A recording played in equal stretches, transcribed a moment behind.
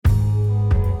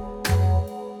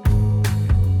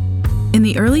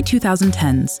the early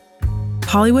 2010s,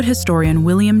 Hollywood historian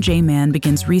William J. Mann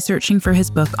begins researching for his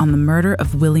book on the murder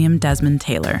of William Desmond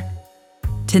Taylor.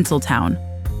 Tinseltown: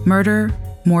 Murder,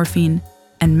 Morphine,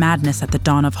 and Madness at the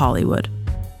Dawn of Hollywood.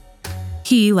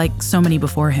 He, like so many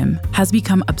before him, has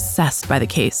become obsessed by the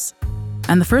case.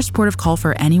 And the first port of call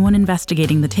for anyone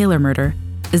investigating the Taylor murder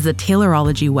is the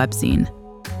Taylorology webzine.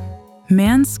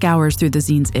 Mann scours through the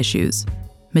zine's issues,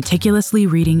 meticulously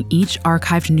reading each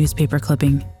archived newspaper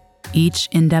clipping, each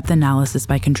in-depth analysis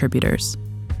by contributors.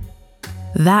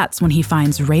 That's when he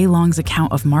finds Ray Long's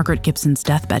account of Margaret Gibson's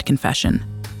deathbed confession.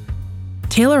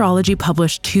 Taylorology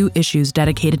published 2 issues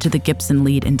dedicated to the Gibson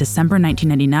lead in December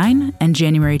 1999 and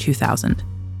January 2000.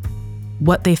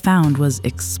 What they found was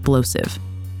explosive.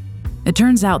 It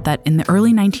turns out that in the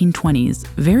early 1920s,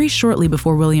 very shortly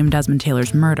before William Desmond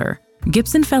Taylor's murder,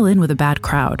 Gibson fell in with a bad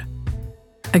crowd.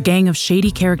 A gang of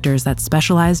shady characters that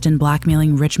specialized in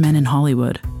blackmailing rich men in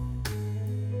Hollywood.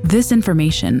 This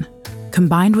information,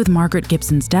 combined with Margaret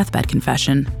Gibson's deathbed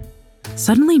confession,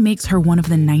 suddenly makes her one of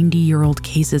the 90-year-old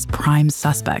case's prime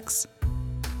suspects.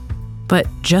 But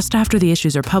just after the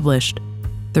issues are published,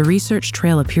 the research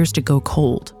trail appears to go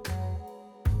cold.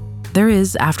 There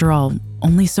is, after all,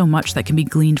 only so much that can be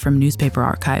gleaned from newspaper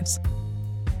archives.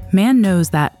 Mann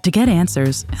knows that to get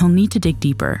answers, he'll need to dig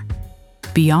deeper,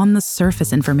 beyond the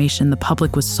surface information the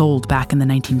public was sold back in the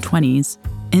 1920s,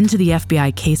 into the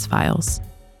FBI case files.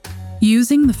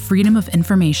 Using the Freedom of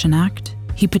Information Act,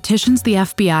 he petitions the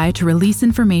FBI to release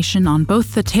information on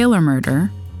both the Taylor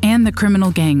murder and the criminal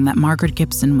gang that Margaret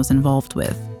Gibson was involved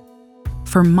with.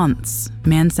 For months,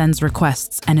 Mann sends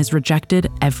requests and is rejected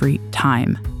every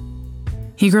time.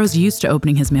 He grows used to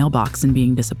opening his mailbox and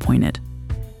being disappointed.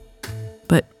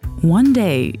 But one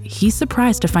day, he's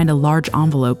surprised to find a large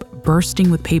envelope bursting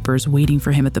with papers waiting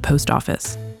for him at the post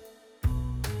office.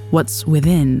 What's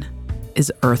within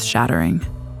is earth-shattering.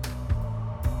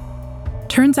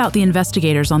 Turns out the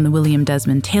investigators on the William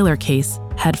Desmond Taylor case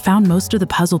had found most of the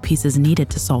puzzle pieces needed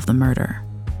to solve the murder.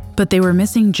 But they were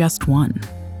missing just one,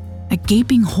 a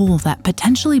gaping hole that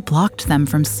potentially blocked them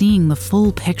from seeing the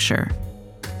full picture.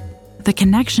 The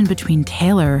connection between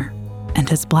Taylor and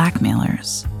his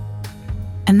blackmailers.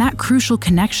 And that crucial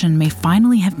connection may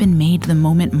finally have been made the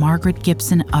moment Margaret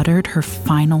Gibson uttered her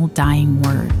final dying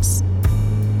words.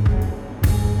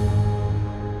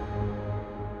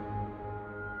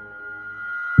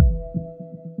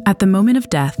 At the moment of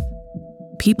death,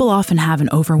 people often have an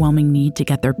overwhelming need to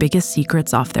get their biggest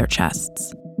secrets off their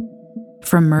chests.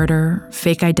 From murder,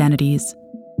 fake identities,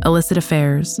 illicit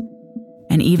affairs,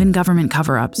 and even government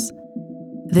cover-ups,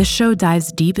 this show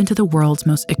dives deep into the world's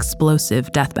most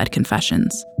explosive deathbed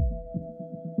confessions.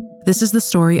 This is the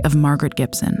story of Margaret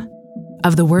Gibson,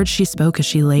 of the words she spoke as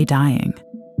she lay dying.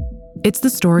 It's the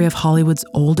story of Hollywood's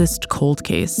oldest cold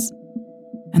case,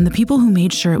 and the people who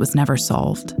made sure it was never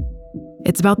solved.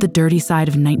 It's about the dirty side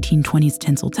of 1920s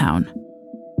Tinseltown.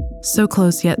 So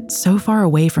close yet so far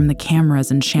away from the cameras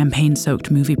and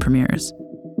champagne-soaked movie premieres,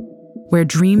 where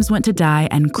dreams went to die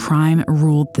and crime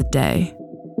ruled the day.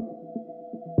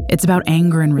 It's about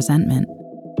anger and resentment,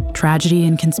 tragedy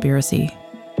and conspiracy.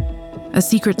 A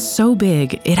secret so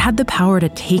big, it had the power to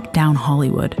take down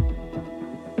Hollywood.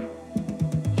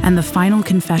 And the final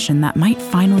confession that might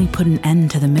finally put an end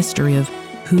to the mystery of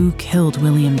who killed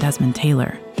William Desmond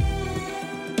Taylor.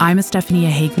 I'm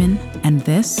Estefania Hagman, and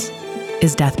this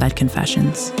is Deathbed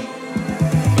Confessions.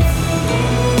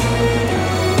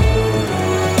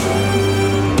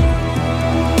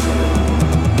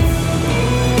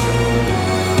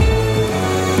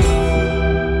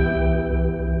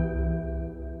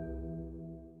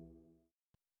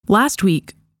 Last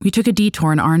week, we took a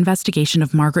detour in our investigation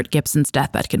of Margaret Gibson's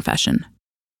deathbed confession.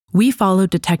 We followed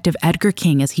Detective Edgar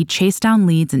King as he chased down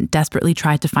leads and desperately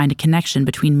tried to find a connection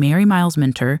between Mary Miles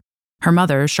Minter, her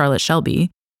mother, Charlotte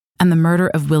Shelby, and the murder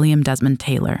of William Desmond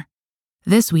Taylor.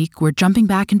 This week, we're jumping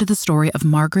back into the story of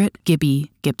Margaret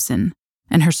 "Gibby" Gibson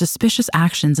and her suspicious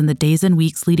actions in the days and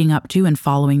weeks leading up to and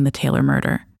following the Taylor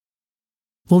murder.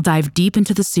 We'll dive deep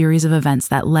into the series of events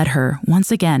that led her, once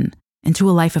again, into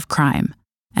a life of crime,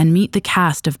 and meet the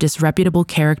cast of disreputable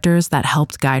characters that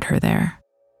helped guide her there.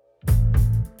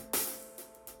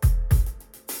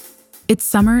 It's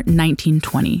summer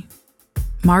 1920.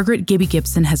 Margaret "Gibby"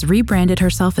 Gibson has rebranded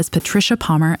herself as Patricia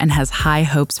Palmer and has high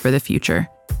hopes for the future.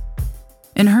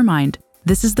 In her mind,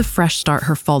 this is the fresh start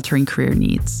her faltering career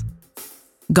needs.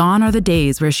 Gone are the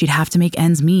days where she'd have to make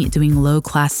ends meet doing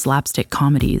low-class slapstick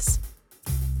comedies.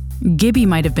 Gibby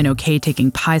might have been okay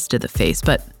taking pies to the face,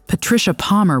 but Patricia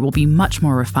Palmer will be much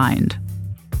more refined.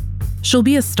 She'll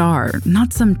be a star,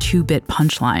 not some 2-bit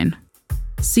punchline.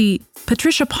 See,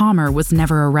 Patricia Palmer was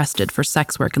never arrested for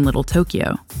sex work in Little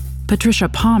Tokyo. Patricia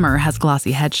Palmer has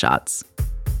glossy headshots.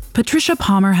 Patricia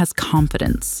Palmer has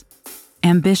confidence,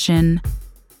 ambition,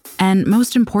 and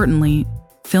most importantly,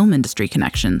 film industry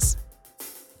connections.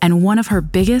 And one of her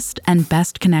biggest and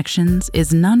best connections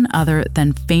is none other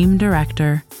than famed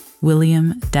director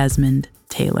William Desmond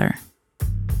Taylor.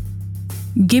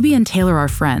 Gibby and Taylor are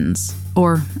friends,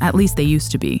 or at least they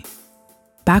used to be.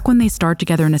 Back when they starred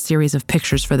together in a series of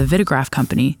pictures for the Videograph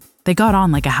Company, they got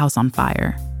on like a house on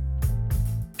fire.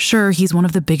 Sure, he's one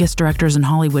of the biggest directors in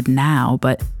Hollywood now,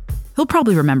 but he'll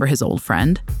probably remember his old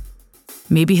friend.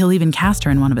 Maybe he'll even cast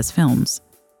her in one of his films.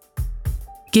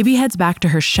 Gibby heads back to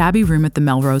her shabby room at the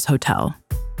Melrose Hotel.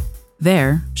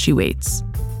 There, she waits.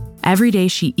 Every day,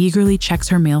 she eagerly checks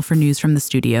her mail for news from the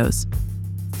studios.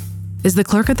 Is the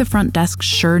clerk at the front desk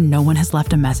sure no one has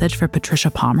left a message for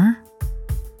Patricia Palmer?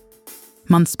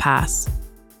 Months pass.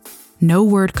 No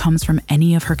word comes from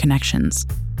any of her connections.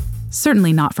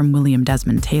 Certainly not from William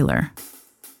Desmond Taylor.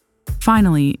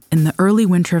 Finally, in the early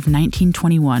winter of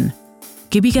 1921,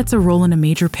 Gibby gets a role in a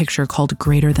major picture called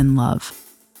Greater Than Love.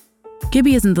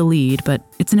 Gibby isn't the lead, but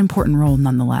it's an important role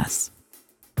nonetheless.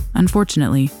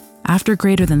 Unfortunately, after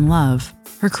Greater Than Love,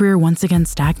 her career once again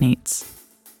stagnates.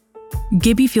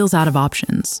 Gibby feels out of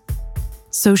options,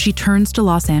 so she turns to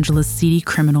Los Angeles' seedy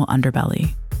criminal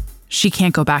underbelly. She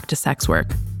can't go back to sex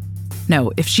work.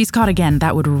 No, if she's caught again,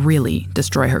 that would really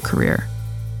destroy her career.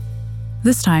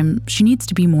 This time, she needs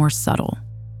to be more subtle.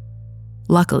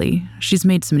 Luckily, she's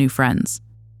made some new friends.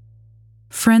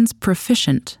 Friends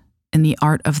proficient in the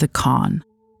art of the con.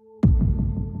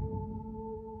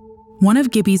 One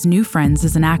of Gibby's new friends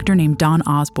is an actor named Don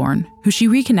Osborne, who she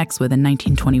reconnects with in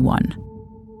 1921.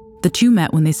 The two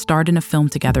met when they starred in a film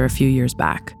together a few years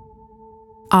back.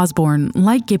 Osborne,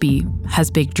 like Gibby, has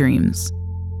big dreams.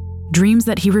 Dreams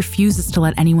that he refuses to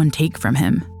let anyone take from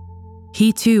him.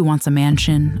 He too wants a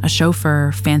mansion, a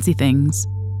chauffeur, fancy things.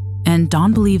 And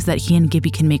Don believes that he and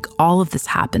Gibby can make all of this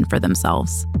happen for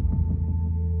themselves.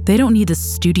 They don't need the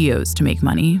studios to make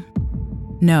money.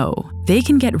 No, they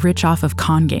can get rich off of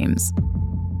con games.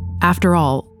 After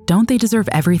all, don't they deserve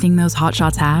everything those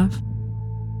hotshots have?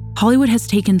 Hollywood has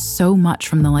taken so much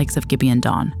from the likes of Gibby and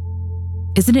Don.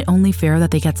 Isn't it only fair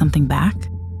that they get something back?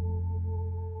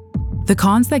 The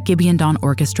cons that Gibby and Don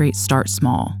orchestrate start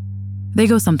small. They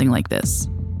go something like this.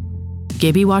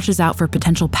 Gibby watches out for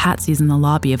potential patsies in the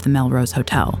lobby of the Melrose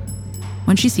Hotel.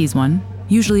 When she sees one,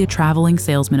 usually a traveling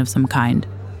salesman of some kind,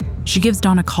 she gives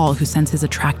Don a call who sends his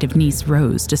attractive niece,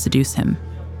 Rose, to seduce him.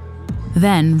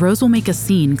 Then, Rose will make a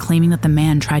scene claiming that the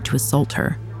man tried to assault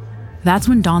her. That's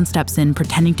when Don steps in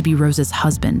pretending to be Rose's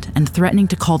husband and threatening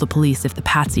to call the police if the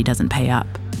patsy doesn't pay up.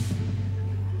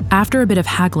 After a bit of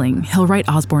haggling, he'll write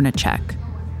Osborne a check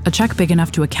big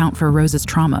enough to account for Rose's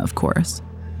trauma, of course.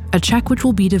 A check which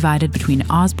will be divided between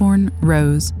Osborne,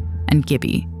 Rose, and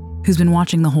Gibby, who's been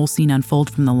watching the whole scene unfold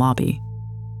from the lobby.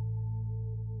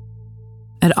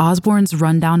 At Osborne's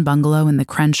rundown bungalow in the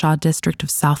Crenshaw district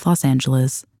of South Los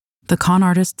Angeles, the con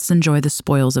artists enjoy the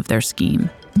spoils of their scheme.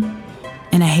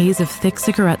 In a haze of thick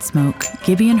cigarette smoke,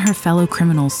 Gibby and her fellow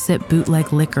criminals sip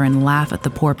bootleg liquor and laugh at the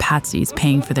poor patsies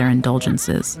paying for their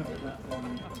indulgences.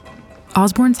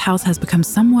 Osborne's house has become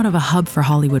somewhat of a hub for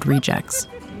Hollywood rejects.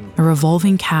 A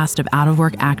revolving cast of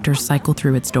out-of-work actors cycle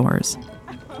through its doors.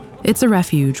 It's a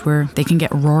refuge where they can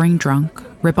get roaring drunk,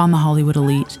 rip on the Hollywood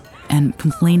elite, and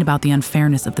complain about the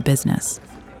unfairness of the business.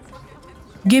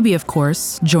 Gibby, of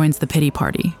course, joins the pity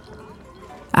party.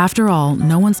 After all,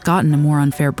 no one's gotten a more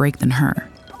unfair break than her.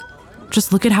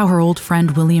 Just look at how her old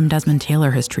friend William Desmond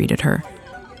Taylor has treated her.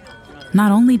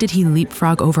 Not only did he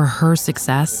leapfrog over her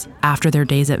success after their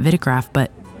days at Videograph, but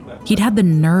he'd had the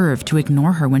nerve to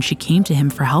ignore her when she came to him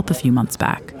for help a few months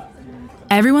back.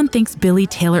 Everyone thinks Billy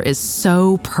Taylor is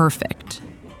so perfect,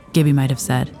 Gibby might have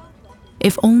said.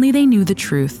 If only they knew the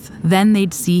truth, then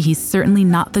they'd see he's certainly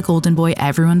not the golden boy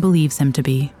everyone believes him to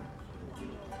be.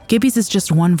 Gibby's is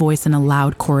just one voice in a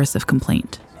loud chorus of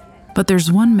complaint. But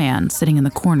there's one man sitting in the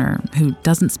corner who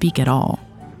doesn't speak at all.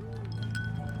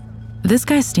 This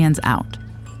guy stands out.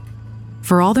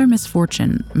 For all their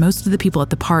misfortune, most of the people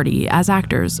at the party, as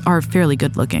actors, are fairly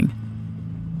good looking.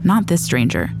 Not this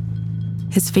stranger.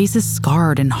 His face is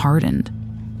scarred and hardened.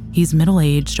 He's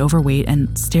middle-aged, overweight,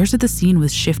 and stares at the scene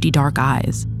with shifty dark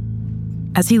eyes.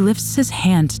 As he lifts his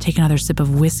hand to take another sip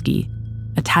of whiskey,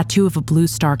 a tattoo of a blue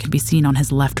star can be seen on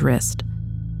his left wrist.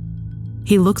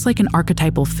 He looks like an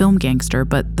archetypal film gangster,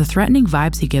 but the threatening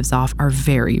vibes he gives off are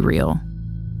very real.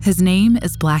 His name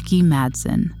is Blackie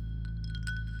Madsen.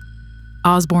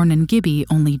 Osborne and Gibby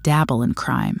only dabble in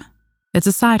crime. It's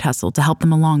a side hustle to help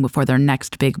them along before their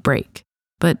next big break.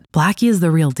 But Blackie is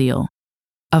the real deal,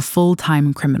 a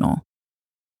full-time criminal.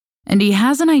 And he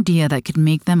has an idea that could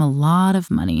make them a lot of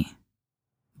money.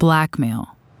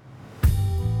 Blackmail.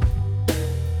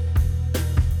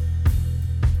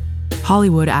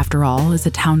 Hollywood, after all, is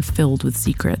a town filled with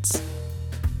secrets.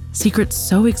 Secrets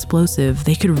so explosive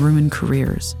they could ruin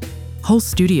careers. Whole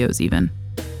studios, even.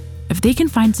 If they can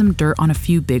find some dirt on a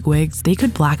few bigwigs, they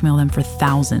could blackmail them for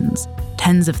thousands,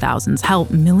 tens of thousands, hell,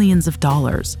 millions of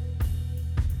dollars.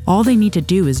 All they need to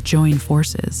do is join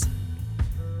forces.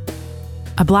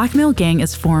 A blackmail gang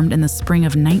is formed in the spring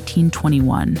of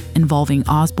 1921, involving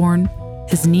Osborne,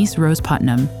 his niece Rose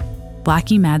Putnam,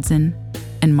 Blackie Madsen,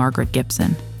 and Margaret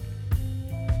Gibson.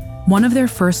 One of their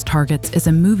first targets is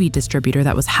a movie distributor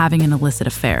that was having an illicit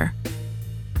affair.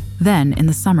 Then, in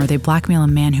the summer, they blackmail a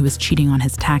man who is cheating on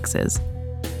his taxes.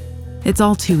 It's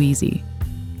all too easy.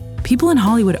 People in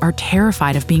Hollywood are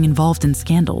terrified of being involved in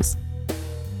scandals.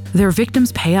 Their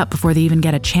victims pay up before they even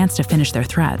get a chance to finish their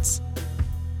threats.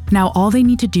 Now, all they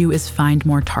need to do is find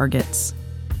more targets.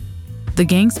 The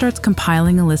gang starts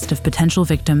compiling a list of potential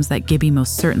victims that Gibby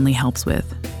most certainly helps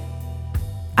with.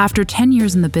 After 10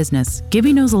 years in the business,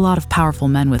 Gibby knows a lot of powerful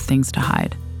men with things to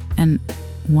hide. And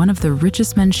one of the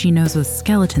richest men she knows with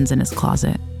skeletons in his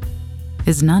closet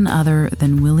is none other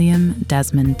than William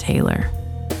Desmond Taylor.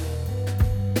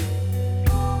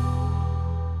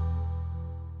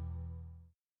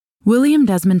 William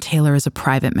Desmond Taylor is a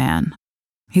private man.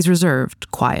 He's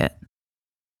reserved, quiet.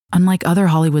 Unlike other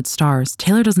Hollywood stars,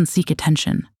 Taylor doesn't seek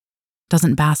attention,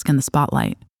 doesn't bask in the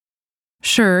spotlight.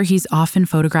 Sure, he's often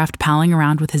photographed palling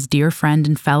around with his dear friend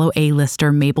and fellow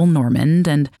A-lister Mabel Normand,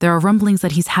 and there are rumblings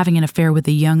that he's having an affair with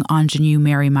the young ingenue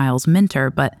Mary Miles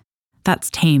Minter, but that's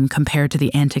tame compared to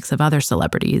the antics of other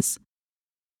celebrities.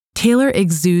 Taylor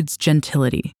exudes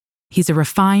gentility. He's a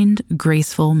refined,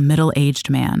 graceful, middle-aged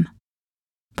man.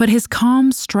 But his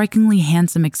calm, strikingly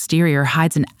handsome exterior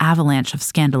hides an avalanche of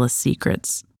scandalous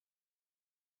secrets.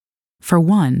 For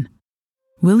one,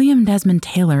 William Desmond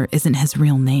Taylor isn't his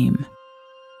real name.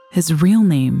 His real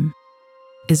name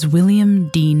is William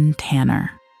Dean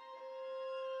Tanner.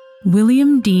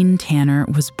 William Dean Tanner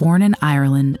was born in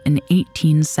Ireland in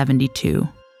 1872.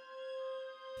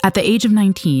 At the age of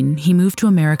 19, he moved to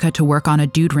America to work on a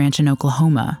dude ranch in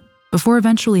Oklahoma, before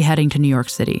eventually heading to New York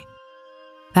City.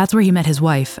 That's where he met his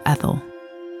wife, Ethel.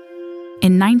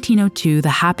 In 1902, the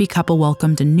happy couple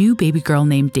welcomed a new baby girl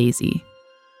named Daisy.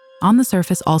 On the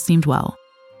surface, all seemed well.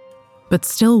 But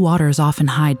still waters often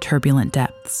hide turbulent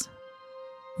depths.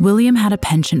 William had a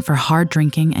penchant for hard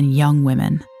drinking and young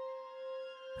women.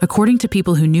 According to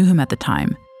people who knew him at the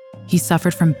time, he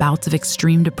suffered from bouts of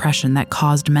extreme depression that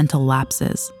caused mental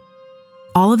lapses.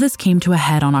 All of this came to a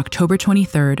head on October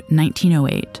 23,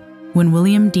 1908, when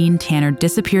William Dean Tanner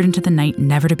disappeared into the night,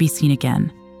 never to be seen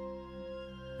again.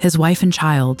 His wife and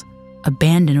child,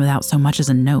 abandoned without so much as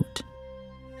a note.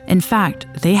 In fact,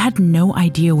 they had no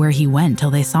idea where he went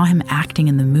till they saw him acting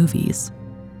in the movies.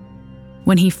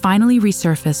 When he finally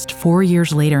resurfaced 4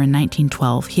 years later in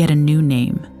 1912, he had a new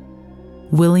name,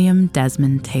 William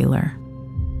Desmond Taylor.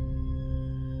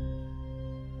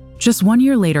 Just 1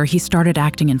 year later, he started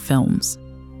acting in films.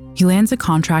 He lands a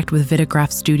contract with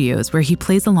Vitagraph Studios where he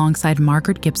plays alongside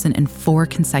Margaret Gibson in 4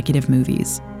 consecutive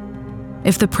movies.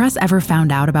 If the press ever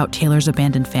found out about Taylor's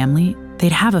abandoned family,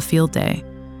 they'd have a field day.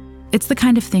 It's the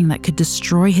kind of thing that could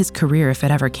destroy his career if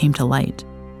it ever came to light.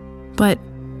 But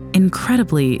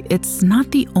incredibly, it's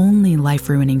not the only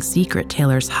life-ruining secret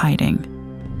Taylor's hiding.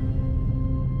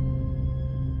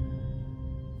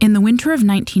 In the winter of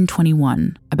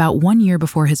 1921, about 1 year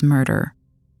before his murder,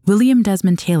 William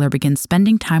Desmond Taylor begins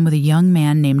spending time with a young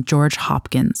man named George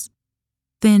Hopkins.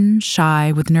 Thin,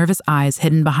 shy, with nervous eyes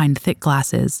hidden behind thick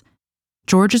glasses,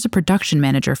 George is a production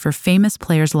manager for famous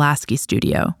Players Lasky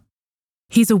Studio.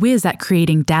 He's a whiz at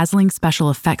creating dazzling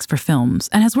special effects for films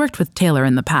and has worked with Taylor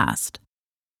in the past.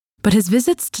 But his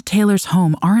visits to Taylor's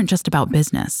home aren't just about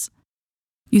business.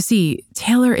 You see,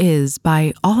 Taylor is,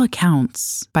 by all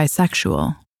accounts,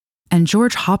 bisexual, and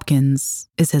George Hopkins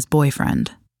is his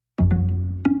boyfriend.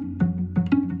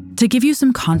 To give you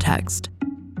some context,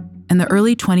 in the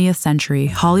early 20th century,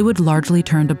 Hollywood largely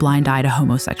turned a blind eye to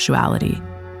homosexuality.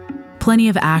 Plenty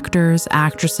of actors,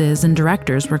 actresses, and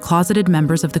directors were closeted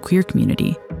members of the queer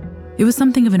community. It was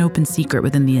something of an open secret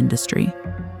within the industry.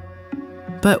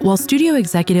 But while studio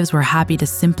executives were happy to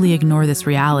simply ignore this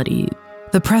reality,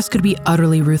 the press could be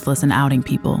utterly ruthless in outing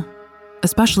people,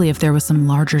 especially if there was some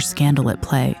larger scandal at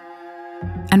play.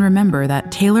 And remember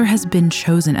that Taylor has been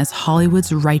chosen as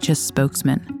Hollywood's righteous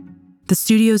spokesman, the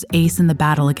studio's ace in the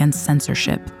battle against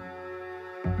censorship.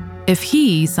 If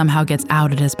he somehow gets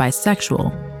outed as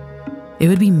bisexual, it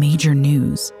would be major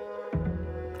news.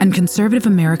 And conservative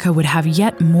America would have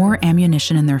yet more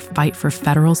ammunition in their fight for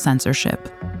federal censorship.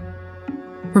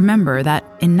 Remember that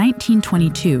in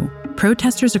 1922,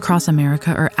 protesters across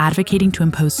America are advocating to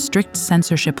impose strict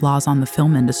censorship laws on the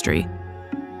film industry.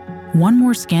 One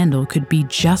more scandal could be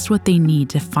just what they need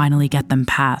to finally get them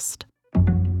passed.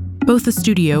 Both the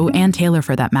studio and Taylor,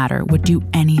 for that matter, would do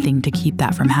anything to keep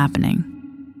that from happening.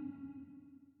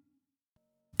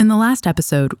 In the last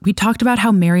episode, we talked about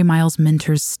how Mary Miles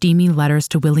Minter's steamy letters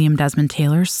to William Desmond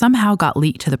Taylor somehow got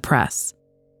leaked to the press.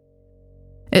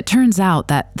 It turns out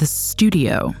that the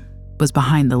studio was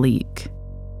behind the leak.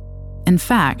 In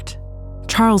fact,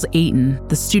 Charles Ayton,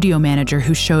 the studio manager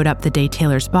who showed up the day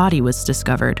Taylor's body was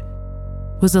discovered,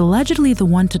 was allegedly the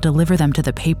one to deliver them to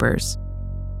the papers.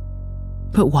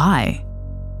 But why?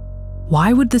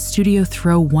 Why would the studio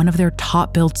throw one of their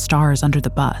top-billed stars under the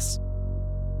bus?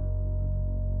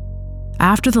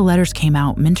 After the letters came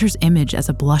out, Minter's image as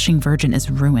a blushing virgin is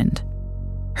ruined.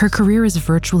 Her career is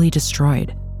virtually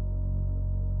destroyed.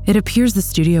 It appears the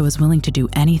studio was willing to do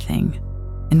anything,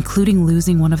 including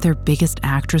losing one of their biggest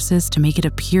actresses to make it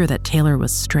appear that Taylor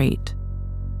was straight.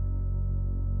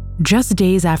 Just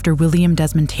days after William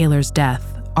Desmond Taylor's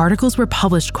death, articles were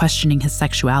published questioning his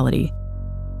sexuality.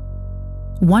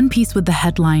 One piece with the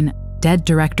headline, "Dead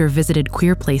Director Visited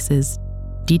Queer Places,"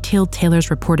 detailed Taylor's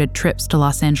reported trips to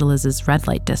Los Angeles' red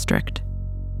light district.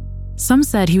 Some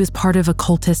said he was part of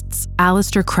occultists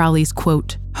Aleister Crowley's,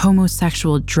 quote,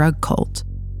 homosexual drug cult,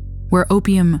 where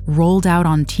opium rolled out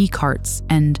on tea carts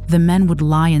and the men would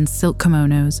lie in silk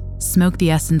kimonos, smoke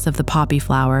the essence of the poppy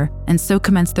flower, and so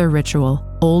commence their ritual,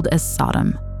 old as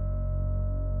Sodom.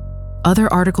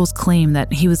 Other articles claim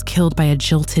that he was killed by a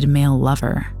jilted male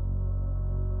lover.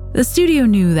 The studio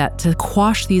knew that to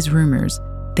quash these rumors,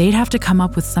 they'd have to come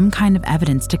up with some kind of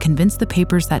evidence to convince the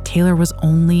papers that Taylor was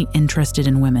only interested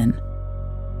in women.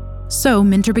 So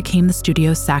Minter became the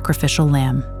studio's sacrificial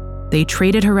lamb. They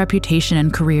traded her reputation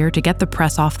and career to get the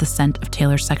press off the scent of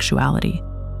Taylor's sexuality.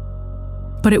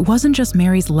 But it wasn't just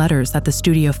Mary's letters that the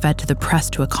studio fed to the press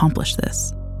to accomplish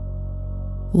this.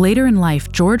 Later in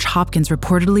life, George Hopkins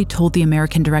reportedly told the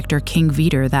American director King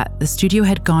Vidor that the studio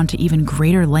had gone to even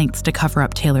greater lengths to cover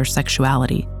up Taylor's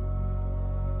sexuality.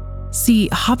 See,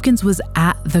 Hopkins was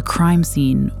at the crime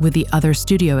scene with the other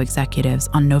studio executives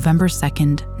on November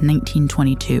 2nd,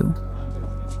 1922.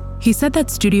 He said that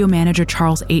studio manager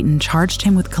Charles Ayton charged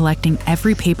him with collecting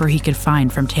every paper he could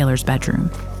find from Taylor's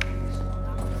bedroom.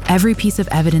 Every piece of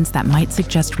evidence that might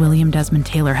suggest William Desmond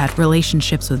Taylor had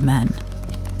relationships with men.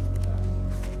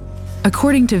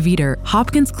 According to Vidor,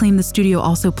 Hopkins claimed the studio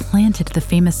also planted the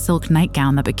famous silk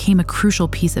nightgown that became a crucial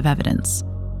piece of evidence,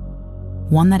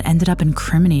 one that ended up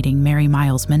incriminating Mary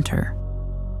Miles Minter.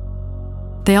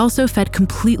 They also fed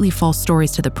completely false stories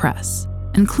to the press,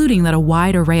 including that a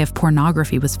wide array of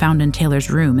pornography was found in Taylor's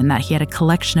room and that he had a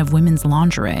collection of women's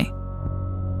lingerie.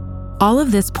 All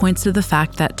of this points to the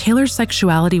fact that Taylor's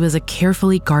sexuality was a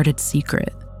carefully guarded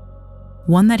secret,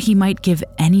 one that he might give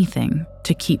anything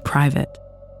to keep private.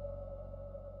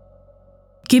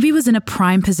 Gibby was in a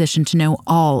prime position to know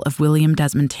all of William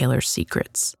Desmond Taylor's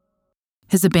secrets.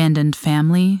 His abandoned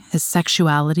family, his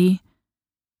sexuality,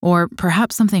 or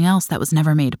perhaps something else that was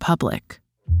never made public.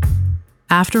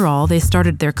 After all, they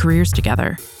started their careers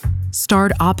together,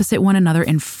 starred opposite one another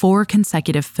in 4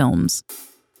 consecutive films.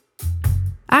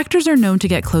 Actors are known to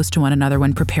get close to one another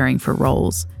when preparing for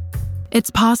roles.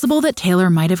 It's possible that Taylor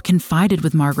might have confided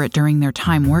with Margaret during their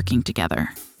time working together.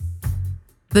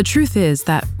 The truth is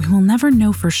that we will never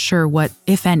know for sure what,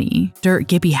 if any, dirt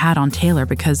Gibby had on Taylor,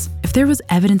 because if there was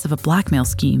evidence of a blackmail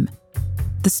scheme,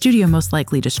 the studio most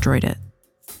likely destroyed it.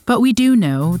 But we do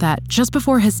know that just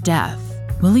before his death,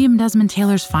 William Desmond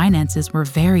Taylor's finances were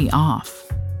very off.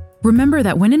 Remember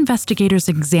that when investigators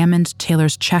examined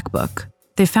Taylor's checkbook,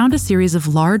 they found a series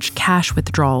of large cash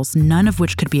withdrawals, none of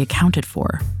which could be accounted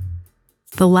for.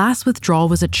 The last withdrawal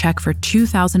was a check for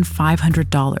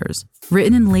 $2,500,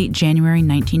 written in late January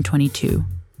 1922,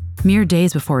 mere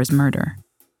days before his murder.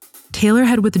 Taylor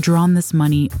had withdrawn this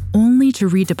money only to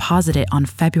redeposit it on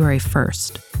February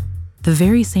 1st, the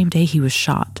very same day he was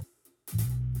shot.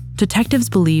 Detectives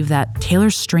believe that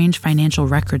Taylor's strange financial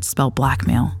records spell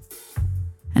blackmail.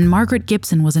 And Margaret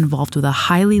Gibson was involved with a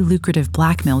highly lucrative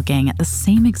blackmail gang at the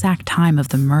same exact time of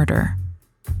the murder.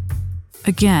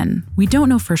 Again, we don't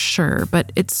know for sure,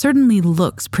 but it certainly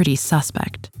looks pretty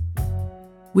suspect.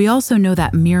 We also know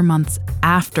that mere months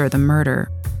after the murder,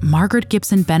 Margaret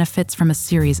Gibson benefits from a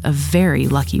series of very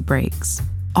lucky breaks,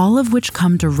 all of which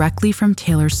come directly from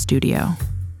Taylor's studio,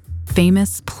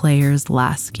 famous Players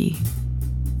Lasky.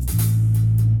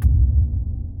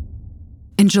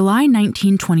 In July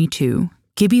 1922,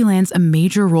 Gibby lands a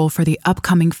major role for the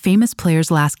upcoming Famous Players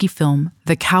Lasky film,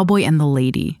 The Cowboy and the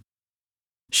Lady.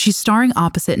 She's starring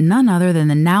opposite none other than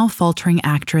the now faltering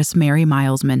actress Mary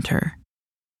Miles Minter.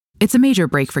 It's a major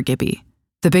break for Gibby,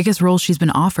 the biggest role she's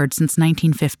been offered since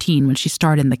 1915 when she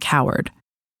starred in The Coward.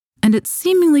 And it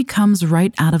seemingly comes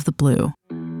right out of the blue.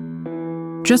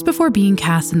 Just before being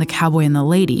cast in The Cowboy and the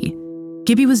Lady,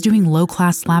 Gibby was doing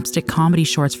low-class slapstick comedy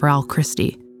shorts for Al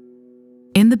Christie.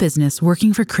 In the business,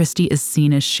 working for Christie is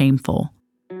seen as shameful.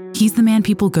 He's the man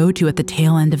people go to at the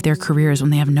tail end of their careers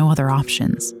when they have no other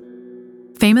options.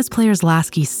 Famous Players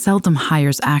Lasky seldom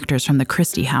hires actors from the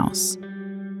Christie house.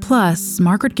 Plus,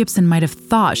 Margaret Gibson might have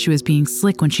thought she was being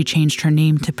slick when she changed her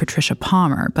name to Patricia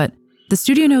Palmer, but the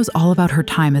studio knows all about her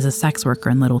time as a sex worker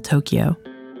in Little Tokyo.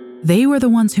 They were the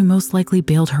ones who most likely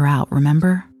bailed her out,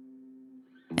 remember?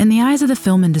 In the eyes of the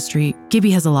film industry,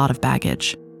 Gibby has a lot of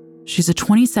baggage. She's a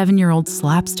 27-year-old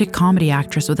slapstick comedy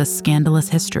actress with a scandalous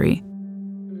history.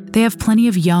 They have plenty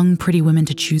of young, pretty women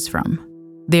to choose from.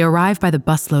 They arrive by the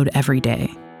busload every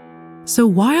day. So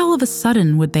why all of a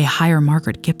sudden would they hire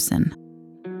Margaret Gibson?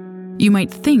 You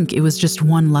might think it was just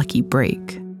one lucky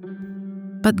break.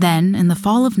 But then, in the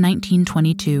fall of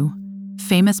 1922,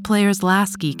 Famous Players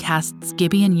Lasky casts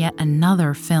Gibby in yet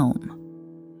another film.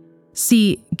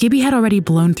 See, Gibby had already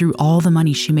blown through all the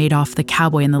money she made off The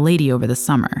Cowboy and the Lady over the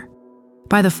summer.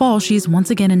 By the fall, she's once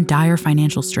again in dire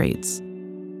financial straits.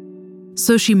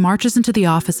 So she marches into the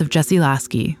office of Jesse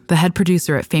Lasky, the head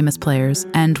producer at Famous Players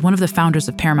and one of the founders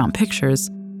of Paramount Pictures,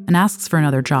 and asks for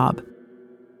another job.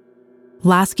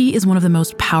 Lasky is one of the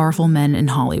most powerful men in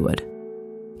Hollywood.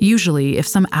 Usually, if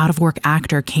some out-of-work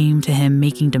actor came to him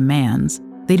making demands,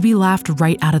 they'd be laughed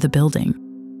right out of the building.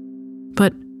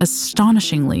 But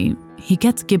astonishingly, he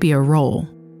gets Gibby a role.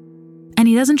 And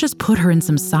he doesn't just put her in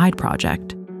some side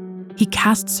project. He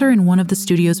casts her in one of the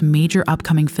studio's major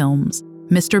upcoming films,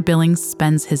 Mr. Billings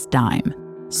Spends His Dime,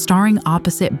 starring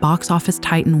opposite box office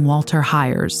titan Walter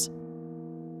Hyers.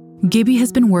 Gibby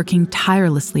has been working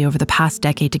tirelessly over the past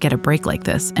decade to get a break like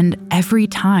this, and every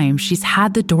time she's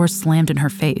had the door slammed in her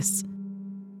face.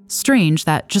 Strange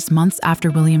that just months after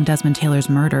William Desmond Taylor's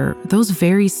murder, those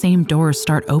very same doors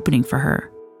start opening for her.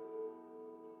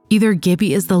 Either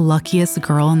Gibby is the luckiest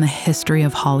girl in the history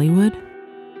of Hollywood,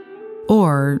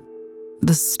 or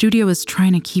the studio is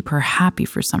trying to keep her happy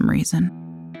for some reason.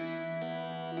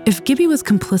 If Gibby was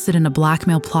complicit in a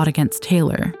blackmail plot against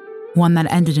Taylor, one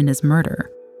that ended in his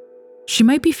murder, she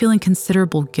might be feeling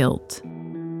considerable guilt.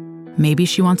 Maybe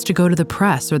she wants to go to the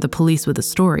press or the police with the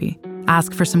story,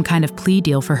 ask for some kind of plea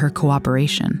deal for her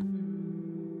cooperation.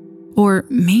 Or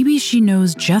maybe she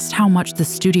knows just how much the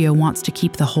studio wants to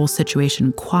keep the whole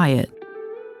situation quiet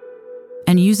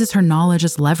and uses her knowledge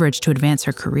as leverage to advance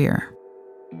her career.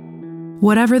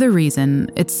 Whatever the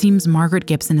reason, it seems Margaret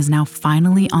Gibson is now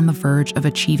finally on the verge of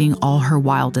achieving all her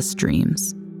wildest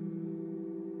dreams.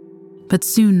 But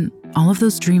soon, all of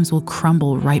those dreams will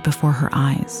crumble right before her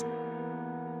eyes.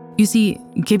 You see,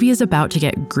 Gibby is about to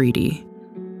get greedy,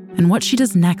 and what she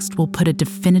does next will put a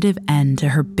definitive end to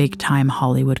her big-time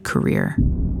Hollywood career.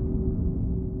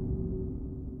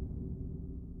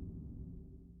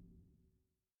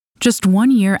 Just 1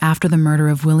 year after the murder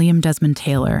of William Desmond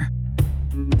Taylor,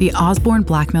 the Osborne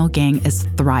blackmail gang is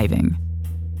thriving.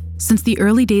 Since the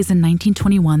early days in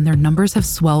 1921, their numbers have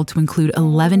swelled to include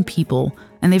 11 people,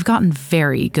 and they've gotten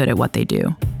very good at what they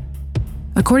do.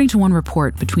 According to one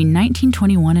report, between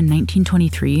 1921 and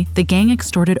 1923, the gang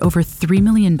extorted over $3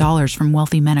 million from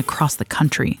wealthy men across the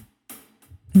country.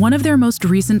 One of their most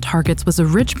recent targets was a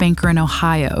rich banker in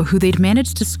Ohio who they'd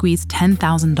managed to squeeze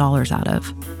 $10,000 out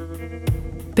of.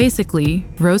 Basically,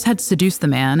 Rose had seduced the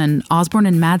man, and Osborne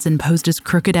and Madsen posed as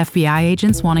crooked FBI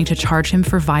agents wanting to charge him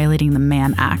for violating the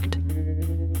Mann Act.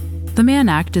 The Mann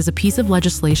Act is a piece of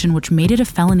legislation which made it a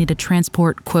felony to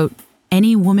transport, quote,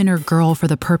 any woman or girl for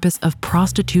the purpose of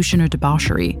prostitution or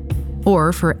debauchery,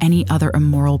 or for any other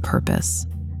immoral purpose.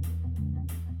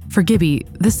 For Gibby,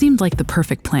 this seemed like the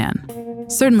perfect plan.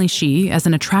 Certainly she, as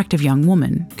an attractive young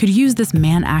woman, could use this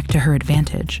Mann Act to her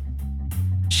advantage.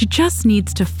 She just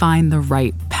needs to find the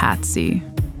right patsy.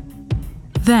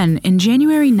 Then, in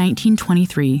January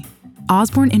 1923,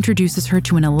 Osborne introduces her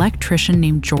to an electrician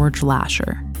named George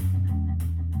Lasher.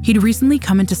 He'd recently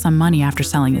come into some money after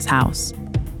selling his house.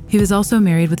 He was also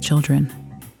married with children.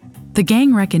 The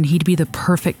gang reckoned he'd be the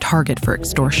perfect target for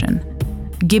extortion.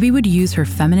 Gibby would use her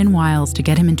feminine wiles to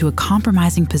get him into a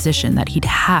compromising position that he'd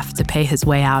have to pay his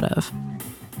way out of.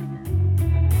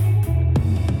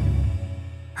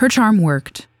 Her charm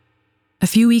worked. A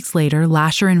few weeks later,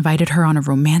 Lasher invited her on a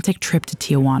romantic trip to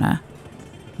Tijuana.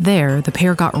 There, the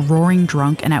pair got roaring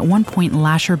drunk, and at one point,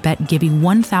 Lasher bet Gibby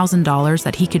 $1,000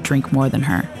 that he could drink more than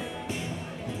her.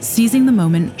 Seizing the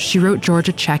moment, she wrote George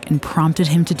a check and prompted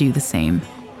him to do the same.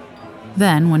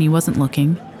 Then, when he wasn't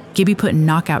looking, Gibby put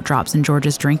knockout drops in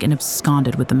George's drink and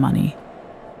absconded with the money.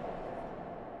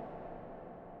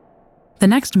 The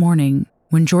next morning,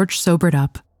 when George sobered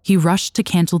up, he rushed to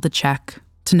cancel the check,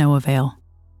 to no avail.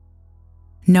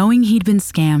 Knowing he'd been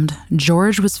scammed,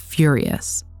 George was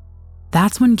furious.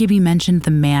 That's when Gibby mentioned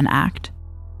the Mann Act.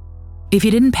 If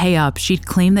he didn't pay up, she'd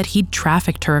claim that he'd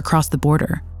trafficked her across the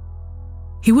border.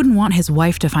 He wouldn't want his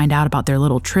wife to find out about their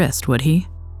little tryst, would he?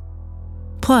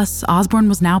 Plus, Osborne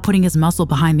was now putting his muscle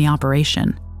behind the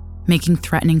operation, making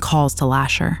threatening calls to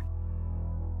Lasher.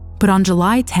 But on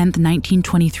July 10,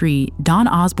 1923, Don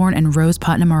Osborne and Rose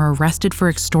Putnam are arrested for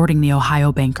extorting the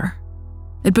Ohio banker.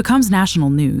 It becomes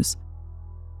national news.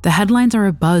 The headlines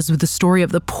are abuzz with the story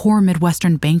of the poor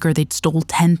Midwestern banker they'd stole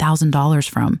 $10,000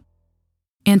 from.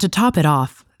 And to top it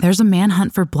off, there's a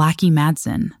manhunt for Blackie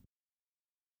Madsen.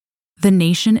 The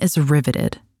nation is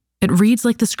riveted. It reads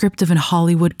like the script of a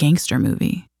Hollywood gangster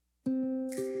movie.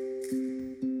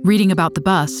 Reading about the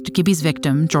bust, Gibby's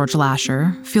victim, George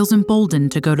Lasher, feels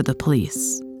emboldened to go to the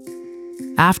police.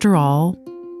 After all,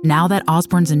 now that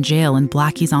Osborne's in jail and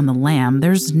Blackie's on the lam,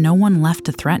 there's no one left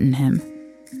to threaten him.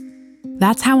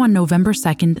 That's how on November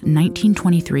 2nd,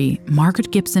 1923,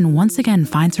 Margaret Gibson once again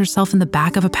finds herself in the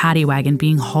back of a paddy wagon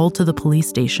being hauled to the police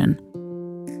station.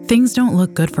 Things don't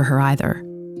look good for her either.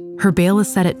 Her bail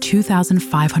is set at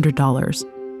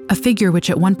 $2,500, a figure which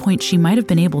at one point she might have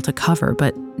been able to cover,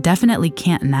 but definitely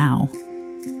can't now.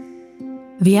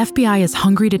 The FBI is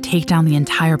hungry to take down the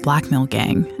entire blackmail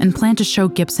gang and plan to show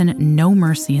Gibson no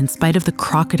mercy in spite of the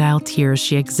crocodile tears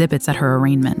she exhibits at her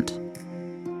arraignment.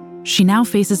 She now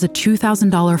faces a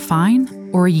 $2,000 fine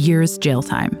or a year's jail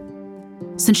time.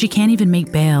 Since she can't even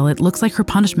make bail, it looks like her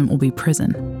punishment will be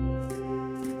prison.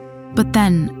 But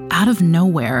then, out of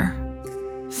nowhere,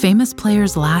 famous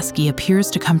players Lasky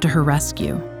appears to come to her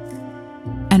rescue.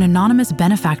 An anonymous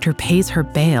benefactor pays her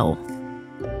bail.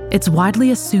 It's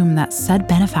widely assumed that said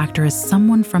benefactor is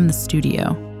someone from the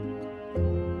studio.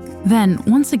 Then,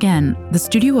 once again, the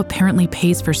studio apparently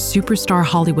pays for superstar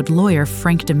Hollywood lawyer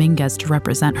Frank Dominguez to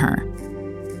represent her.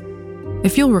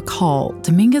 If you'll recall,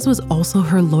 Dominguez was also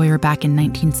her lawyer back in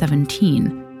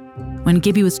 1917, when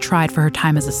Gibby was tried for her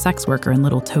time as a sex worker in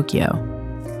Little Tokyo.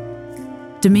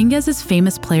 Dominguez is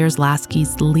famous players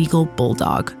Lasky's legal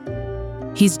bulldog.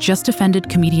 He's just defended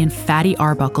comedian Fatty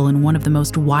Arbuckle in one of the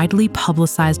most widely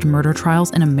publicized murder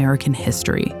trials in American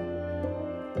history.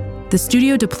 The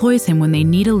studio deploys him when they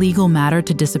need a legal matter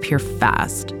to disappear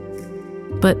fast.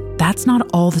 But that's not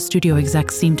all the studio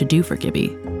execs seem to do for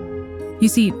Gibby. You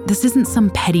see, this isn't some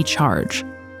petty charge.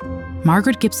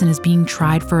 Margaret Gibson is being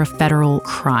tried for a federal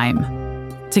crime.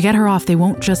 To get her off, they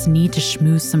won't just need to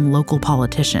schmooze some local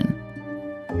politician.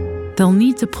 They'll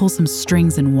need to pull some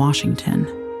strings in Washington.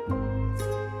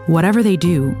 Whatever they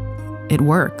do, it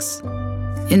works.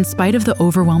 In spite of the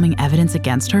overwhelming evidence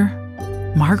against her,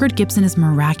 Margaret Gibson is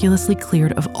miraculously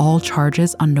cleared of all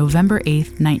charges on November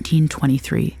 8,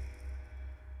 1923.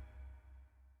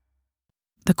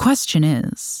 The question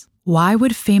is, why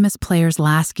would famous players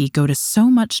Lasky go to so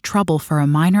much trouble for a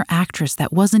minor actress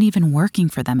that wasn't even working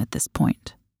for them at this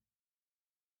point?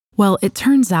 Well, it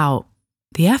turns out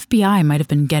the FBI might have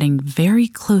been getting very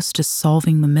close to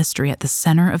solving the mystery at the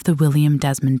center of the William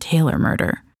Desmond Taylor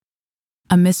murder.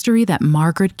 A mystery that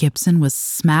Margaret Gibson was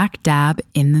smack dab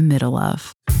in the middle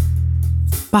of.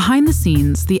 Behind the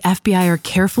scenes, the FBI are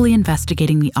carefully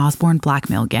investigating the Osborne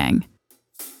blackmail gang.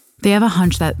 They have a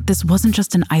hunch that this wasn't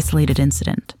just an isolated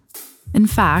incident. In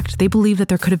fact, they believe that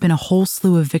there could have been a whole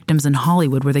slew of victims in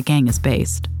Hollywood where the gang is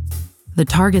based. The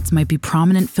targets might be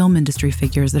prominent film industry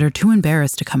figures that are too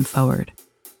embarrassed to come forward.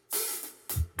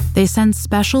 They send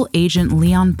Special Agent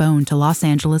Leon Bone to Los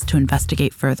Angeles to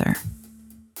investigate further.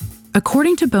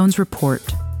 According to Bone's report,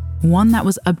 one that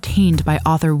was obtained by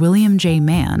author William J.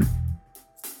 Mann,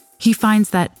 he finds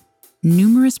that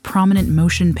numerous prominent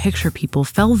motion picture people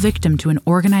fell victim to an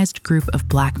organized group of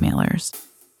blackmailers.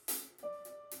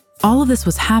 All of this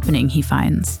was happening, he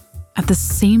finds, at the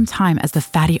same time as the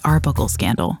Fatty Arbuckle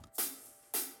scandal.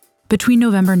 Between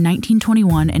November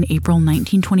 1921 and April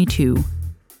 1922,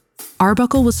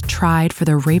 Arbuckle was tried for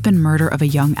the rape and murder of a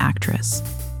young actress.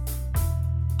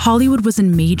 Hollywood was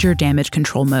in major damage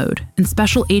control mode, and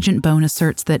Special Agent Bone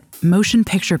asserts that motion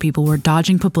picture people were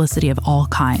dodging publicity of all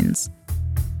kinds.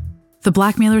 The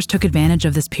blackmailers took advantage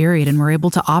of this period and were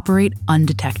able to operate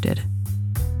undetected.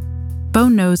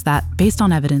 Bone knows that, based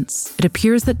on evidence, it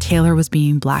appears that Taylor was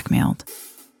being blackmailed.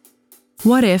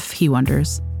 What if, he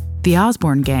wonders, the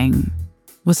Osborne gang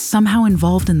was somehow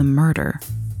involved in the murder.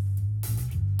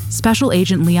 Special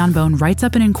Agent Leon Bone writes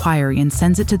up an inquiry and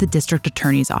sends it to the district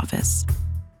attorney's office.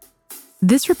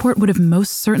 This report would have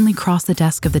most certainly crossed the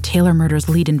desk of the Taylor murder's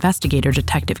lead investigator,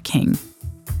 Detective King.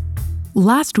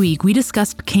 Last week, we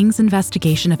discussed King's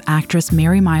investigation of actress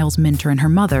Mary Miles Minter and her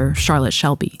mother, Charlotte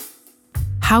Shelby.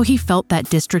 How he felt that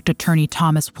District Attorney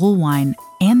Thomas Woolwine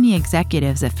and the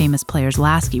executives at Famous Players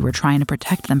Lasky were trying to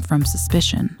protect them from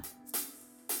suspicion.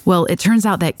 Well, it turns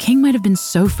out that King might have been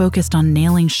so focused on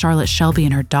nailing Charlotte Shelby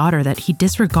and her daughter that he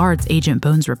disregards Agent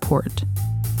Bone's report.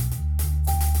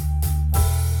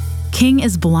 King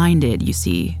is blinded, you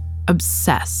see,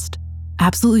 obsessed,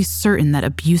 absolutely certain that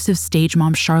abusive stage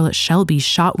mom Charlotte Shelby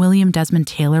shot William Desmond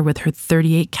Taylor with her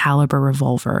 .38 caliber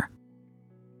revolver.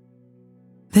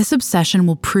 This obsession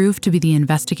will prove to be the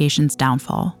investigation's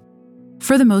downfall.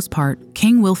 For the most part,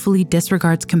 King willfully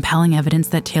disregards compelling evidence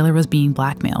that Taylor was being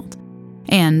blackmailed.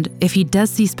 And, if he does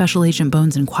see Special Agent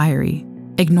Bone's inquiry,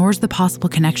 ignores the possible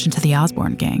connection to the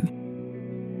Osborne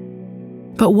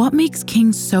gang. But what makes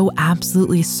King so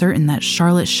absolutely certain that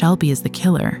Charlotte Shelby is the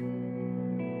killer?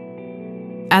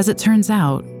 As it turns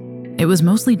out, it was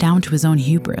mostly down to his own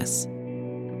hubris.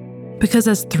 Because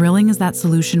as thrilling as that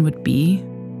solution would be,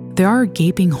 there are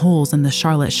gaping holes in the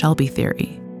Charlotte Shelby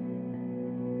theory.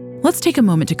 Let's take a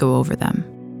moment to go over them.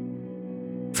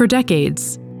 For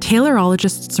decades,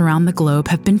 Taylorologists around the globe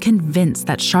have been convinced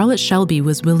that Charlotte Shelby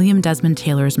was William Desmond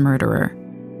Taylor's murderer.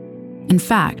 In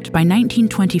fact, by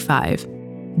 1925,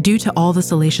 due to all the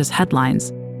salacious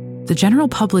headlines, the general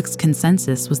public's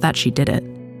consensus was that she did it.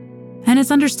 And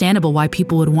it's understandable why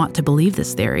people would want to believe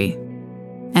this theory.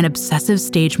 An obsessive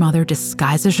stage mother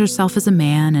disguises herself as a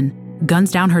man and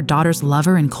guns down her daughter's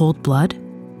lover in cold blood.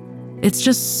 It's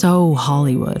just so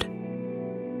Hollywood.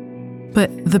 But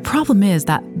the problem is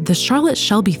that the Charlotte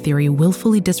Shelby theory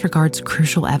willfully disregards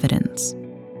crucial evidence.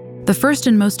 The first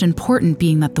and most important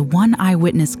being that the one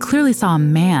eyewitness clearly saw a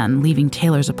man leaving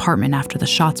Taylor's apartment after the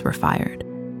shots were fired.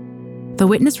 The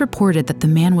witness reported that the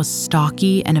man was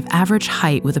stocky and of average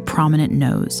height with a prominent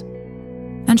nose.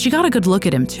 And she got a good look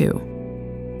at him too.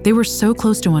 They were so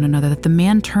close to one another that the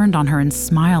man turned on her and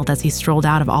smiled as he strolled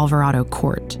out of Alvarado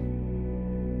Court.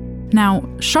 Now,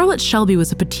 Charlotte Shelby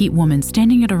was a petite woman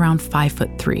standing at around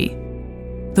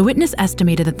 5'3". The witness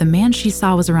estimated that the man she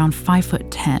saw was around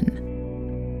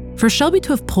 5'10". For Shelby to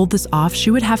have pulled this off,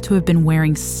 she would have to have been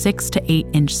wearing 6 to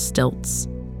 8-inch stilts.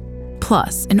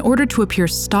 Plus, in order to appear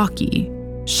stocky,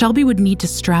 Shelby would need to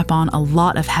strap on a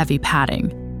lot of heavy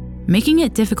padding, making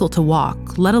it difficult to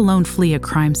walk, let alone flee a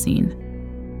crime scene.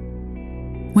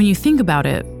 When you think about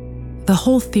it, the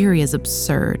whole theory is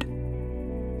absurd.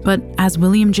 But as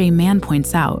William J. Mann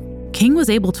points out, King was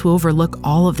able to overlook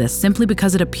all of this simply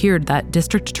because it appeared that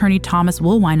District Attorney Thomas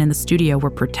Woolwine and the studio were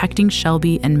protecting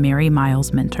Shelby and Mary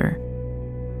Miles Minter.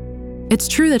 It's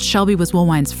true that Shelby was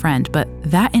Woolwine's friend, but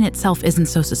that in itself isn't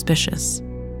so suspicious.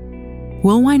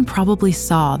 Woolwine probably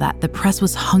saw that the press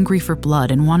was hungry for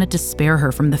blood and wanted to spare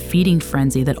her from the feeding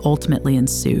frenzy that ultimately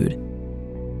ensued.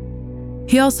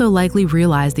 He also likely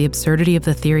realized the absurdity of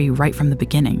the theory right from the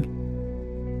beginning.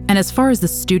 And as far as the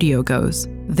studio goes,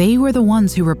 they were the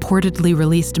ones who reportedly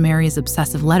released Mary's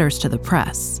obsessive letters to the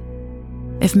press.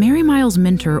 If Mary Miles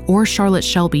Minter or Charlotte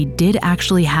Shelby did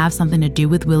actually have something to do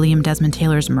with William Desmond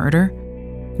Taylor's murder,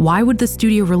 why would the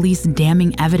studio release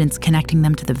damning evidence connecting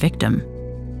them to the victim?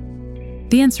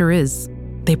 The answer is,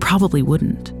 they probably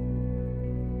wouldn't.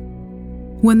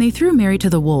 When they threw Mary to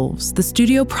the wolves, the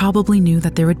studio probably knew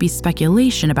that there would be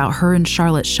speculation about her and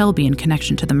Charlotte Shelby in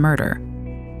connection to the murder.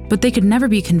 But they could never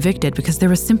be convicted because there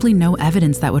was simply no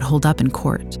evidence that would hold up in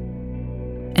court.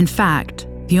 In fact,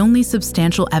 the only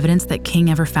substantial evidence that King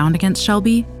ever found against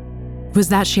Shelby was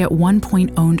that she at one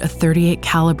point owned a .38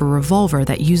 caliber revolver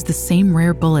that used the same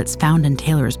rare bullets found in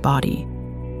Taylor's body.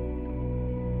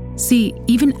 See,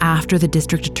 even after the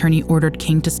district attorney ordered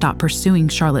King to stop pursuing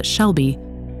Charlotte Shelby,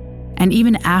 and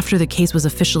even after the case was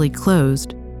officially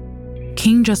closed,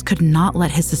 King just could not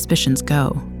let his suspicions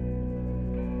go.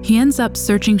 He ends up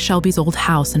searching Shelby's old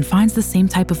house and finds the same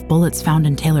type of bullets found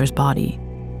in Taylor's body.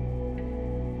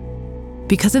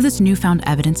 Because of this newfound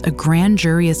evidence, a grand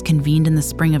jury is convened in the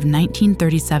spring of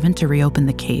 1937 to reopen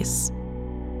the case.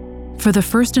 For the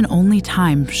first and only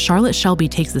time, Charlotte Shelby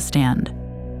takes the stand.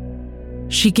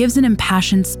 She gives an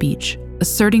impassioned speech,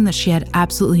 asserting that she had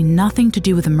absolutely nothing to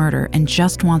do with the murder and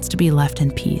just wants to be left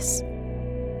in peace.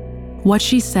 What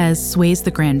she says sways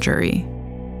the grand jury.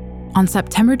 On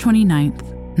September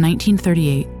 29th,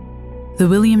 1938, the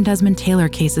William Desmond Taylor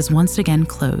case is once again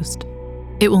closed.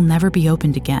 It will never be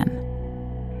opened again.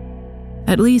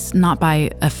 At least not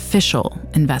by official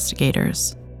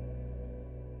investigators.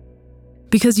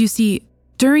 Because you see,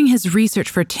 during his research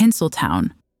for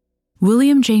Tinseltown,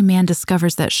 William J. Mann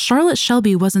discovers that Charlotte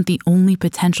Shelby wasn't the only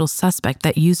potential suspect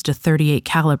that used a .38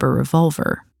 caliber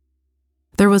revolver.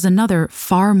 There was another,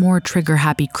 far more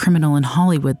trigger-happy criminal in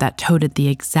Hollywood that toted the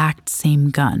exact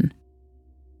same gun.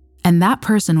 And that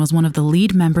person was one of the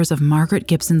lead members of Margaret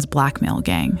Gibson's blackmail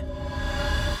gang,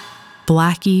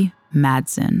 Blackie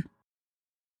Madsen.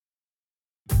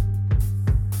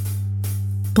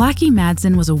 Blackie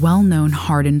Madsen was a well-known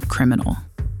hardened criminal.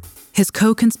 His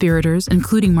co-conspirators,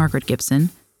 including Margaret Gibson,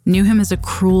 knew him as a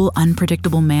cruel,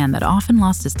 unpredictable man that often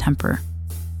lost his temper.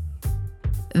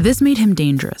 This made him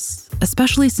dangerous,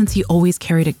 especially since he always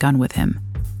carried a gun with him,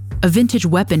 a vintage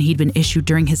weapon he'd been issued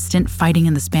during his stint fighting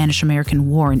in the Spanish-American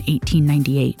War in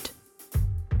 1898.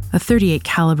 A .38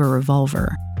 caliber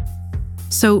revolver.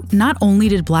 So not only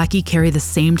did Blackie carry the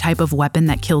same type of weapon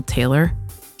that killed Taylor,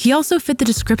 he also fit the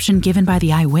description given by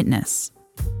the eyewitness.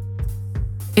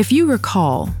 If you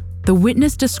recall, the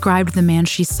witness described the man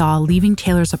she saw leaving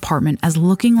Taylor's apartment as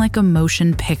looking like a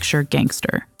motion picture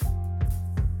gangster.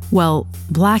 Well,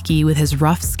 Blackie, with his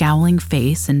rough, scowling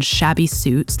face and shabby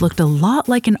suits, looked a lot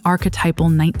like an archetypal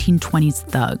 1920s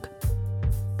thug.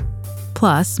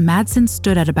 Plus, Madsen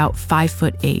stood at about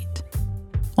 5'8",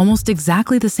 almost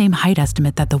exactly the same height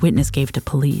estimate that the witness gave to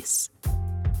police.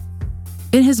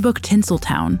 In his book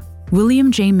Tinseltown,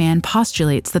 William J. Mann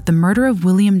postulates that the murder of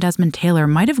William Desmond Taylor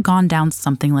might have gone down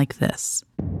something like this.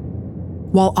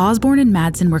 While Osborne and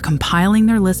Madsen were compiling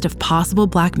their list of possible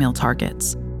blackmail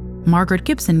targets, Margaret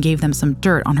Gibson gave them some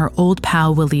dirt on her old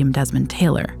pal William Desmond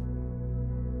Taylor.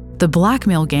 The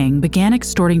blackmail gang began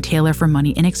extorting Taylor for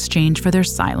money in exchange for their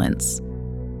silence,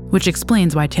 which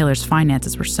explains why Taylor's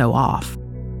finances were so off.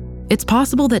 It's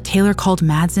possible that Taylor called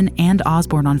Madsen and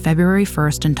Osborne on February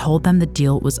 1st and told them the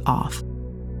deal was off.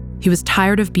 He was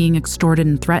tired of being extorted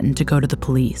and threatened to go to the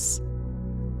police.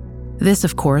 This,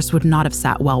 of course, would not have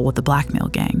sat well with the blackmail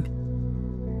gang.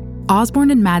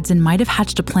 Osborne and Madsen might have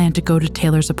hatched a plan to go to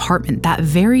Taylor's apartment that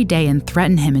very day and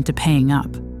threaten him into paying up.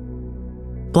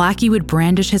 Blackie would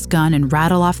brandish his gun and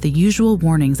rattle off the usual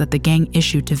warnings that the gang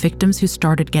issued to victims who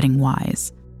started getting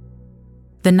wise.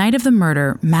 The night of the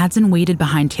murder, Madsen waited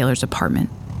behind Taylor's apartment.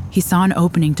 He saw an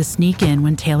opening to sneak in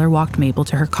when Taylor walked Mabel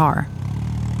to her car.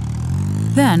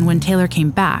 Then, when Taylor came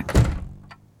back,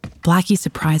 Blackie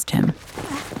surprised him.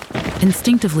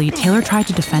 Instinctively, Taylor tried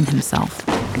to defend himself.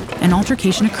 An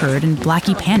altercation occurred and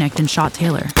Blackie panicked and shot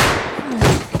Taylor.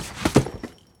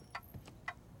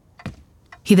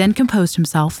 He then composed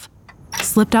himself,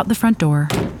 slipped out the front door,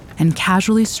 and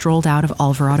casually strolled out of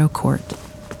Alvarado Court.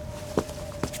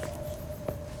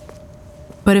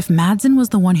 But if Madsen was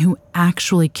the one who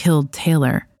actually killed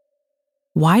Taylor,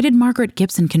 why did Margaret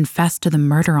Gibson confess to the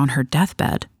murder on her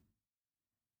deathbed?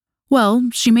 Well,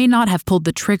 she may not have pulled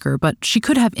the trigger, but she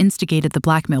could have instigated the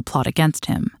blackmail plot against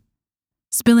him,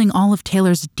 spilling all of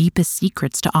Taylor's deepest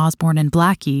secrets to Osborne and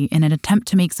Blackie in an attempt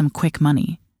to make some quick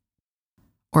money.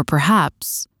 Or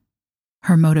perhaps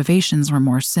her motivations were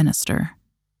more sinister.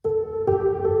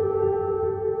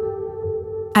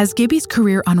 As Gibby's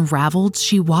career unraveled,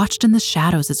 she watched in the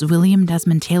shadows as William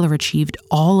Desmond Taylor achieved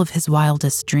all of his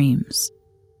wildest dreams.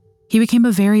 He became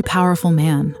a very powerful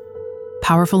man,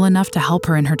 powerful enough to help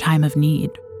her in her time of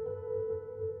need.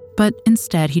 But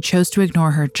instead, he chose to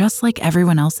ignore her just like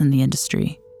everyone else in the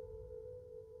industry.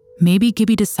 Maybe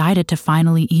Gibby decided to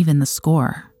finally even the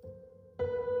score.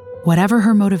 Whatever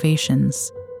her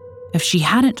motivations, if she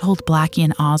hadn't told Blackie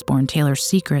and Osborne Taylor's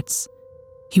secrets,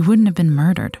 he wouldn't have been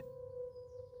murdered.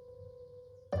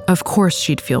 Of course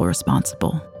she'd feel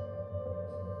responsible.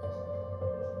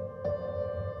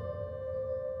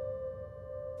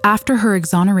 After her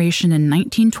exoneration in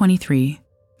 1923,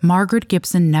 Margaret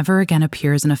Gibson never again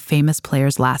appears in a famous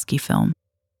Players Lasky film.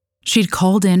 She'd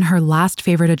called in her last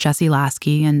favor to Jesse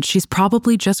Lasky, and she's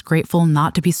probably just grateful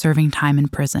not to be serving time in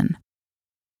prison.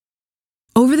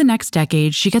 Over the next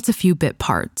decade, she gets a few bit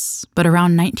parts, but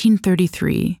around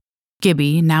 1933,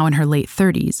 Gibby, now in her late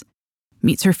 30s,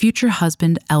 meets her future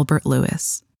husband, Elbert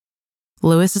Lewis.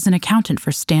 Lewis is an accountant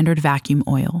for Standard Vacuum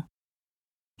Oil.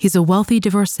 He's a wealthy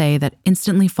divorcee that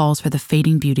instantly falls for the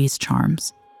fading beauty's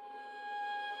charms.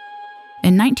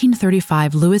 In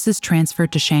 1935, Lewis is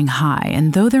transferred to Shanghai,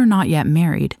 and though they're not yet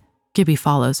married, Gibby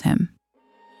follows him.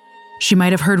 She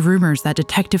might have heard rumors that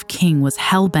Detective King was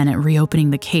hell-bent at reopening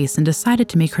the case and decided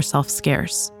to make herself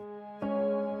scarce.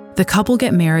 The couple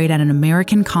get married at an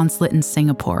American consulate in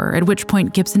Singapore, at which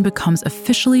point Gibson becomes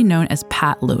officially known as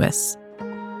Pat Lewis.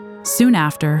 Soon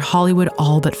after, Hollywood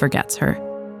all but forgets her.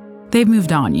 They've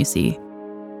moved on, you see.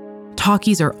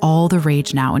 Talkies are all the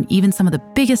rage now, and even some of the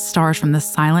biggest stars from the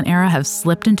silent era have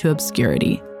slipped into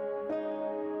obscurity.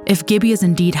 If Gibby is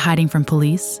indeed hiding from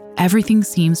police, everything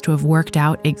seems to have worked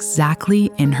out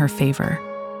exactly in her favor.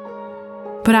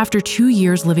 But after 2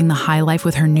 years living the high life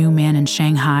with her new man in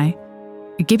Shanghai,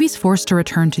 Gibby's forced to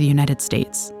return to the United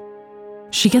States.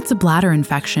 She gets a bladder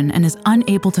infection and is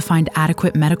unable to find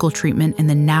adequate medical treatment in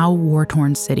the now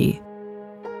war-torn city.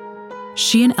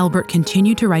 She and Albert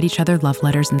continue to write each other love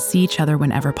letters and see each other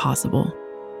whenever possible.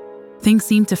 Things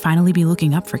seem to finally be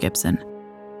looking up for Gibson.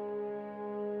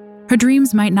 Her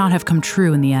dreams might not have come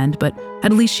true in the end, but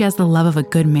at least she has the love of a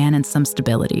good man and some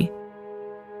stability.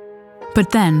 But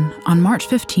then, on March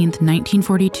 15th,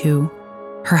 1942,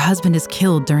 her husband is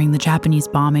killed during the Japanese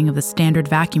bombing of the Standard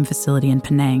Vacuum facility in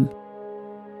Penang.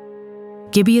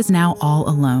 Gibby is now all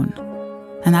alone,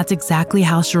 and that's exactly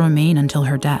how she'll remain until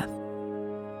her death.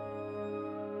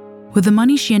 With the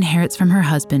money she inherits from her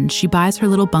husband, she buys her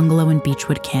little bungalow in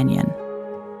Beechwood Canyon.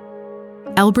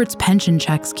 Albert's pension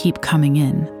checks keep coming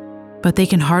in, but they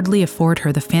can hardly afford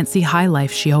her the fancy high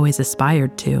life she always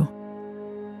aspired to.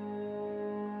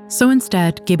 So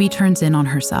instead, Gibby turns in on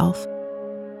herself.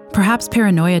 Perhaps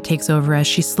paranoia takes over as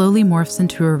she slowly morphs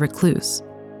into a recluse.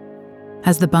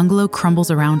 As the bungalow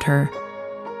crumbles around her,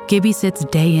 Gibby sits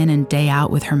day in and day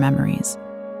out with her memories,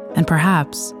 and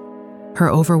perhaps her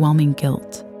overwhelming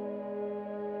guilt.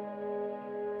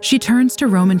 She turns to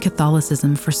Roman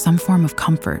Catholicism for some form of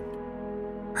comfort.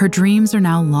 Her dreams are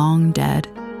now long dead.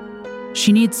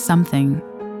 She needs something,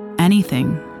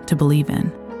 anything, to believe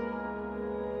in.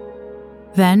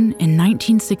 Then, in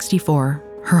 1964,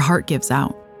 her heart gives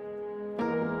out.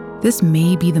 This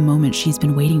may be the moment she's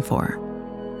been waiting for.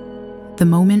 The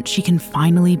moment she can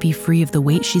finally be free of the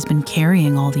weight she's been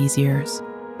carrying all these years.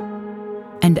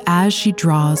 And as she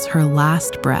draws her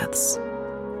last breaths,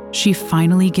 she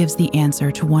finally gives the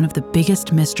answer to one of the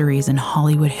biggest mysteries in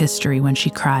Hollywood history when she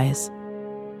cries,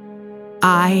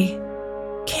 "I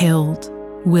killed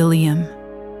William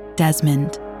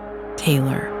Desmond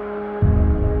Taylor."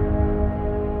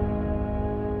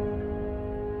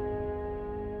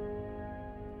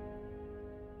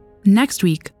 Next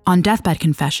week on Deathbed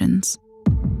Confessions,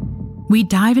 we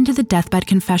dive into the deathbed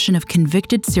confession of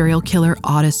convicted serial killer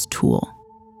Otis Toole,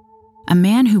 a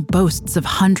man who boasts of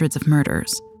hundreds of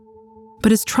murders,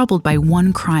 but is troubled by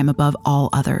one crime above all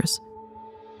others: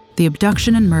 the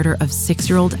abduction and murder of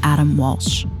 6-year-old Adam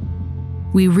Walsh.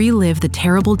 We relive the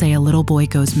terrible day a little boy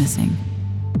goes missing,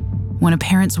 when a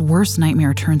parent's worst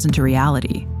nightmare turns into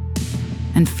reality,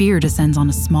 and fear descends on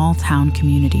a small-town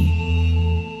community.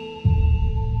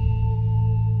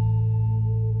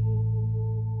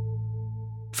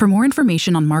 For more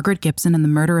information on Margaret Gibson and the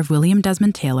murder of William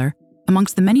Desmond Taylor,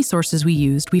 amongst the many sources we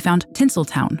used, we found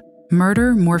Tinseltown,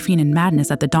 Murder, Morphine, and Madness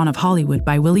at the Dawn of Hollywood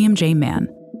by William J. Mann,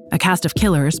 A Cast of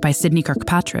Killers by Sidney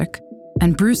Kirkpatrick,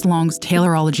 and Bruce Long's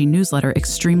Taylorology newsletter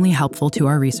extremely helpful to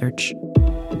our research.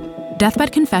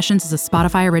 Deathbed Confessions is a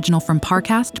Spotify original from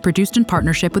Parcast, produced in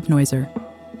partnership with Noiser.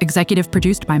 Executive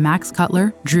produced by Max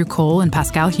Cutler, Drew Cole, and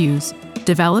Pascal Hughes.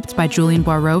 Developed by Julian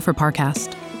Boireau for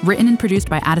Parcast. Written and produced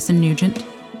by Addison Nugent.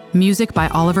 Music by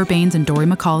Oliver Baines and Dory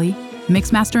McCauley.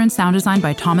 Mixmaster and sound design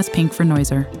by Thomas Pink for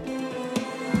Noiser.